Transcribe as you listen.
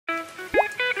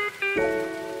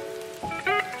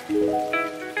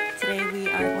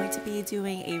be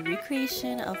doing a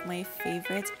recreation of my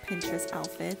favorite Pinterest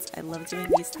outfits. I love doing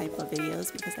these type of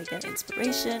videos because I get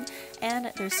inspiration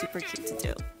and they're super cute to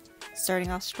do.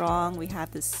 Starting off strong, we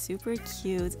have this super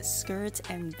cute skirt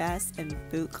and vest and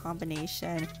boot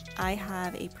combination. I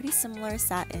have a pretty similar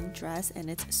satin dress and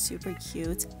it's super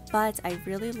cute, but I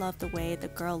really love the way the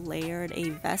girl layered a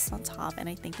vest on top, and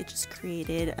I think it just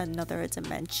created another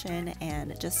dimension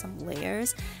and just some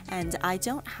layers. And I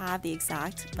don't have the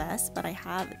exact vest, but I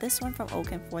have this one from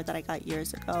Oak & Ford that I got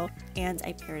years ago, and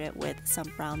I paired it with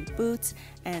some brown boots,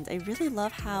 and I really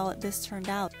love how this turned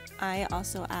out. I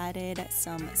also added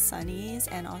some sunnies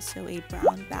and also a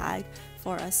brown bag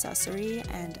for accessory,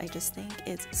 and I just think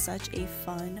it's such a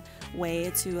fun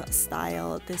way to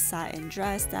style this satin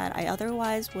dress that I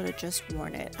otherwise would have just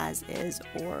worn it as is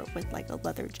or with like a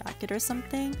leather jacket or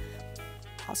something.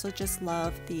 Also just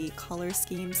love the color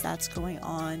schemes that's going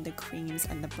on, the creams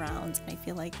and the browns, and I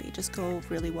feel like they just go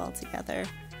really well together.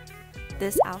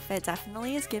 This outfit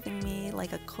definitely is giving me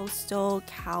like a coastal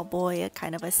cowboy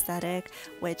kind of aesthetic,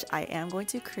 which I am going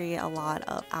to create a lot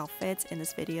of outfits in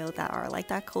this video that are like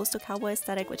that coastal cowboy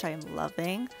aesthetic, which I am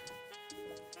loving.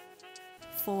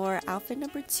 For outfit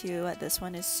number 2, this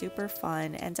one is super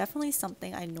fun and definitely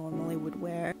something I normally would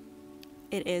wear.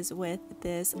 It is with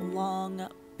this long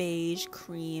beige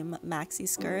cream maxi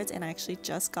skirt, and I actually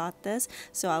just got this,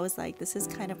 so I was like, this is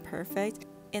kind of perfect.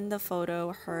 In the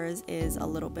photo, hers is a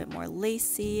little bit more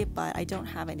lacy, but I don't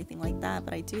have anything like that,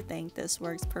 but I do think this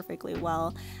works perfectly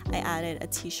well. I added a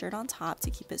t-shirt on top to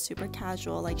keep it super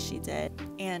casual like she did,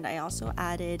 and I also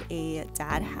added a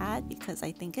dad hat because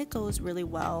I think it goes really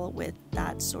well with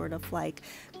that sort of like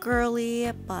girly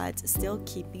but still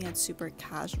keeping it super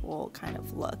casual kind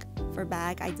of look. For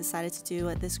bag, I decided to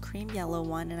do this cream yellow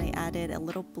one, and I added a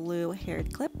little blue hair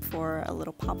clip for a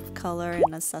little pop of color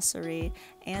and accessory,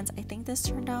 and I think this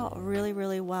turned out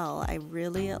really well. I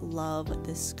really love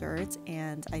this skirt,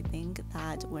 and I think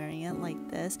that wearing it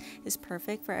like this is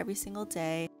perfect for every single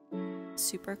day.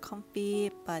 Super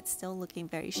comfy but still looking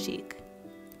very chic.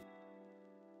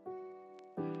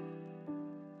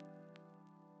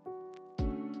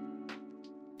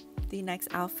 The next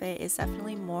outfit is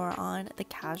definitely more on the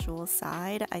casual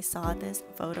side. I saw this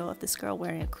photo of this girl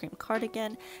wearing a cream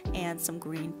cardigan and some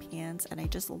green pants, and I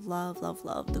just love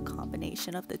the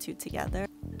combination of the two together.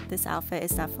 This outfit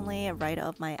is definitely right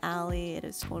up my alley. It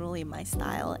is totally my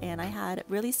style, and I had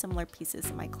really similar pieces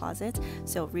in my closet,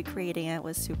 so recreating it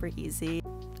was super easy.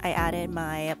 I added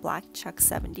my black Chuck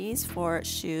 70s for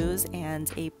shoes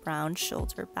and a brown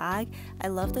shoulder bag. I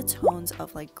love the tones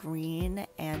of like green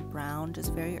and brown,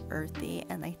 just very earthy,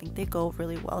 and I think they go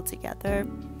really well together.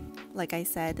 Like I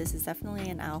said, this is definitely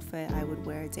an outfit I would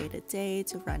wear day to day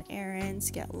to run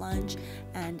errands, get lunch,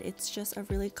 and it's just a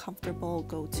really comfortable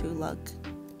go-to look.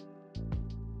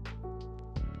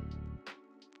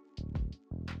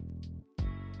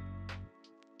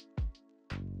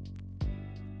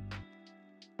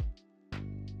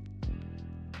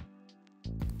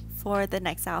 For the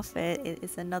next outfit, it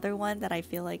is another one that I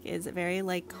feel like is very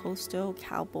like coastal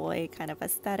cowboy kind of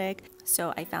aesthetic.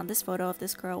 So I found this photo of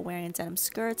this girl wearing a denim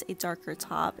skirt, a darker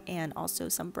top, and also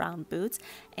some brown boots,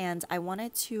 and I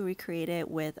wanted to recreate it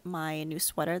with my new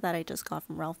sweater that I just got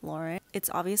from Ralph Lauren. It's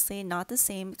obviously not the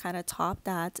same kind of top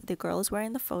that the girl is wearing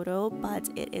in the photo, but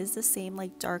it is the same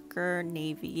like darker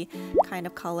navy kind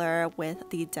of color with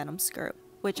the denim skirt,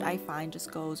 which I find just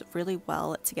goes really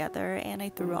well together. And I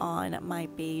threw on my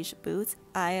beige boots.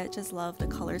 I just love the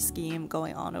color scheme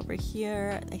going on over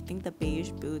here. I think the beige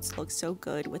boots look so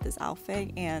good with this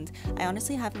outfit, and I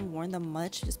honestly haven't worn them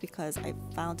much just because I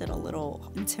found it a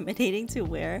little intimidating to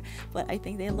wear, but I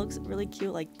think they look really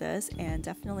cute like this, and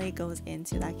definitely goes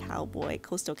into that cowboy,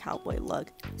 coastal cowboy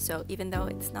look. So even though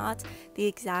it's not the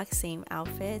exact same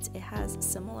outfit, it has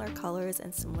similar colors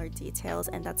and similar details,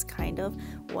 and that's kind of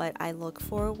what I look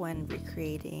for when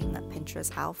recreating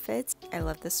Pinterest outfits. I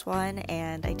love this one,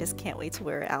 and I just can't wait to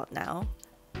wear it out now.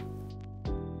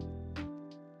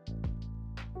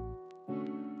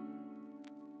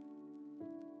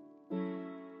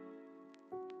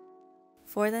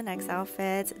 For the next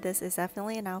outfit, this is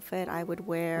definitely an outfit I would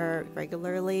wear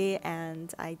regularly,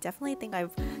 and I definitely think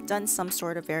I've done some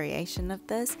sort of variation of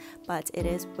this, but it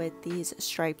is with these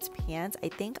striped pants. I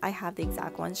think I have the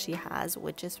exact ones she has,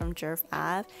 which is from Jerv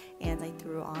Ave, and I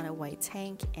threw on a white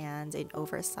tank and an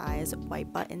oversized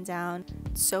white button down.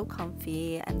 So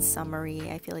comfy and summery.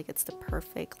 I feel like it's the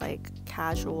perfect like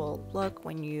casual look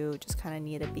when you just kind of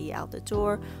need to be out the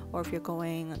door, or if you're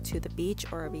going to the beach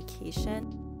or a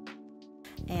vacation.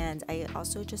 And I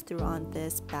also just threw on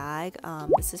this bag.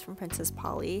 This is from Princess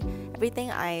Polly.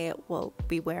 Everything I will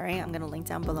be wearing I'm gonna link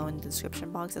down below in the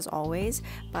description box as always.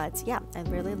 But yeah, I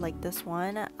really like this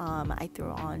one. I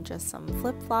threw on just some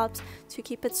flip-flops to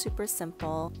keep it super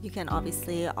simple. You can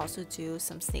obviously also do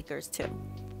some sneakers too.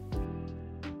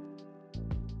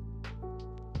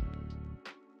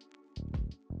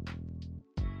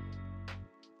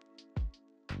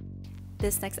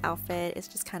 This next outfit is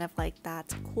just kind of like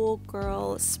that cool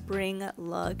girl spring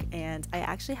look, and I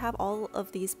actually have all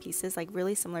of these pieces, like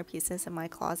really similar pieces in my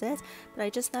closet, but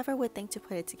I just never would think to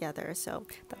put it together, so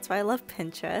that's why I love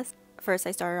Pinterest. First,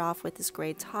 I started off with this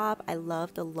gray top. I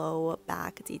love the low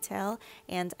back detail,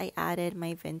 and I added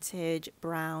my vintage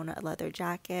brown leather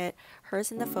jacket.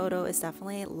 Hers in the photo is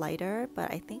definitely lighter,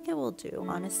 but I think it will do,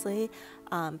 honestly.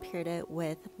 Paired it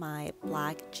with my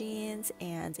black jeans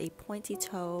and a pointy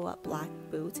toe black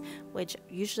boot, which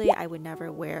usually I would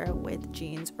never wear with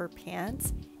jeans or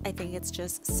pants. I think it's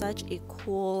just such a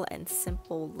cool and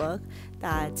simple look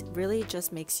that really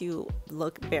just makes you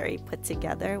look very put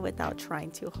together without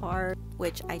trying too hard,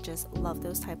 which I just love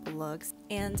those type of looks.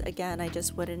 And again, I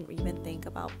just wouldn't even think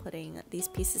about putting these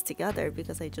pieces together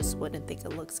because I just wouldn't think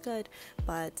it looks good,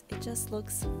 but it just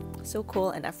looks so cool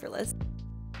and effortless.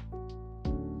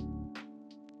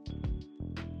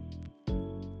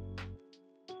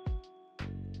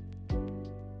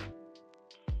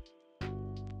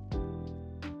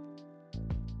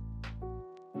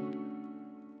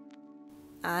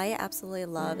 I absolutely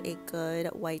love a good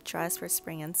white dress for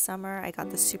spring and summer. I got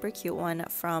this super cute one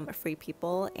from Free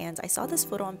People, and I saw this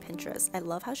photo on Pinterest. I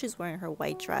love how she's wearing her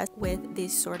white dress with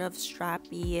these sort of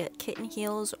strappy kitten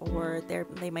heels, or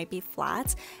they might be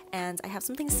flats. And I have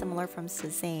something similar from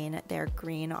Suzanne. They're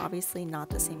green, obviously not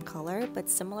the same color, but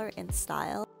similar in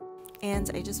style.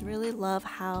 And I just really love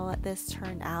how this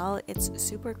turned out. It's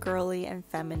super girly and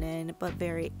feminine, but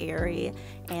very airy,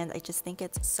 and I just think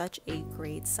it's such a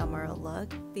great summer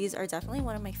look. These are definitely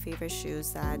one of my favorite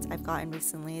shoes that I've gotten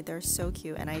recently. They're so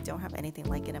cute, and I don't have anything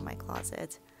like it in my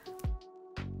closet.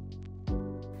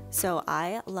 So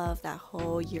I love that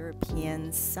whole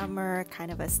European summer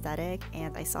kind of aesthetic,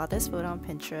 and I saw this photo on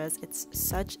Pinterest. It's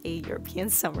such a European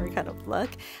summer kind of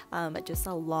look, just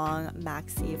a long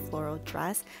maxi floral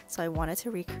dress, so I wanted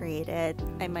to recreate it.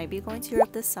 I might be going to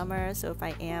Europe this summer, so if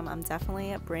I am, I'm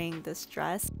definitely bringing this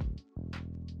dress.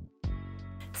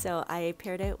 So I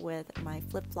paired it with my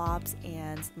flip-flops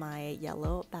and my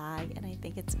yellow bag, and I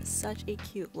think it's such a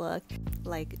cute look.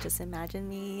 Like, just imagine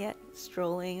me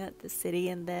strolling the city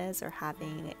in this, or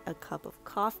having a cup of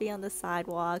coffee on the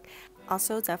sidewalk.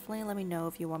 Also, definitely let me know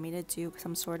if you want me to do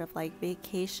some sort of like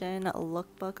vacation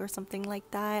lookbook or something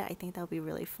like that. I think that would be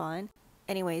really fun.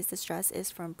 Anyways, this dress is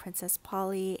from Princess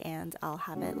Polly, and I'll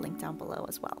have it linked down below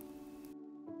as well.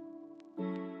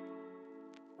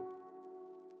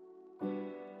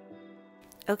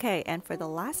 Okay, and for the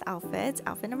last outfit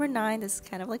number 9, this is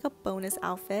kind of like a bonus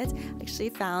outfit. I actually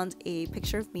found a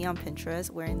picture of me on Pinterest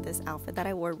wearing this outfit that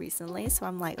I wore recently, so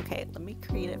I'm like, okay, let me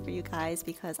create it for you guys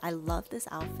because I love this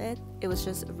outfit. It was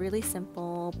just really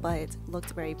simple, but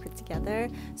looked very put together.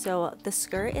 So the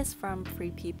skirt is from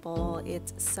Free People.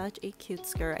 It's such a cute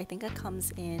skirt. I think it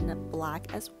comes in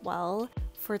black as well.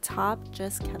 For top,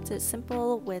 just kept it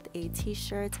simple with a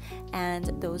t-shirt and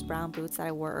those brown boots that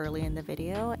I wore earlier in the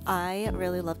video. I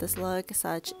really love this look,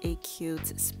 such a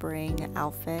cute spring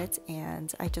outfit,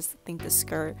 and I just think the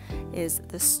skirt is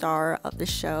the star of the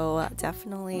show.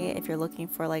 Definitely, if you're looking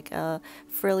for like a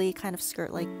frilly kind of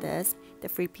skirt like this, the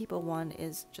Free People one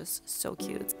is just so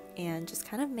cute and just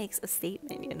kind of makes a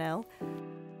statement, you know?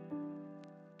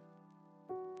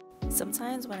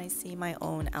 Sometimes when I see my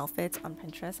own outfits on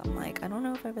Pinterest, I'm like, I don't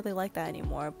know if I really like that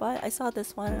anymore, but I saw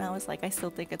this one and I was like, I still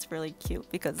think it's really cute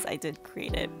because I did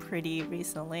create it pretty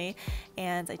recently,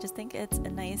 and I just think it's a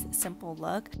nice simple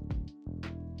look.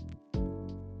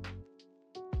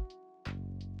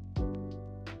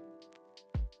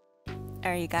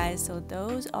 Alright, you guys, so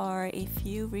those are a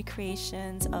few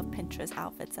recreations of Pinterest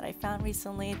outfits that I found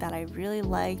recently that I really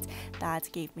liked, that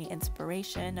gave me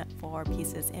inspiration for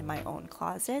pieces in my own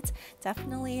closet.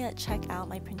 Definitely check out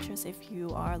my Pinterest if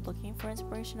you are looking for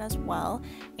inspiration as well,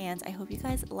 and I hope you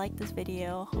guys liked this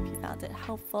video. Hope you found it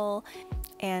helpful,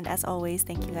 and as always,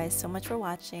 thank you guys so much for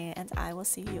watching, and I will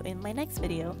see you in my next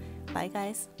video. Bye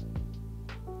guys.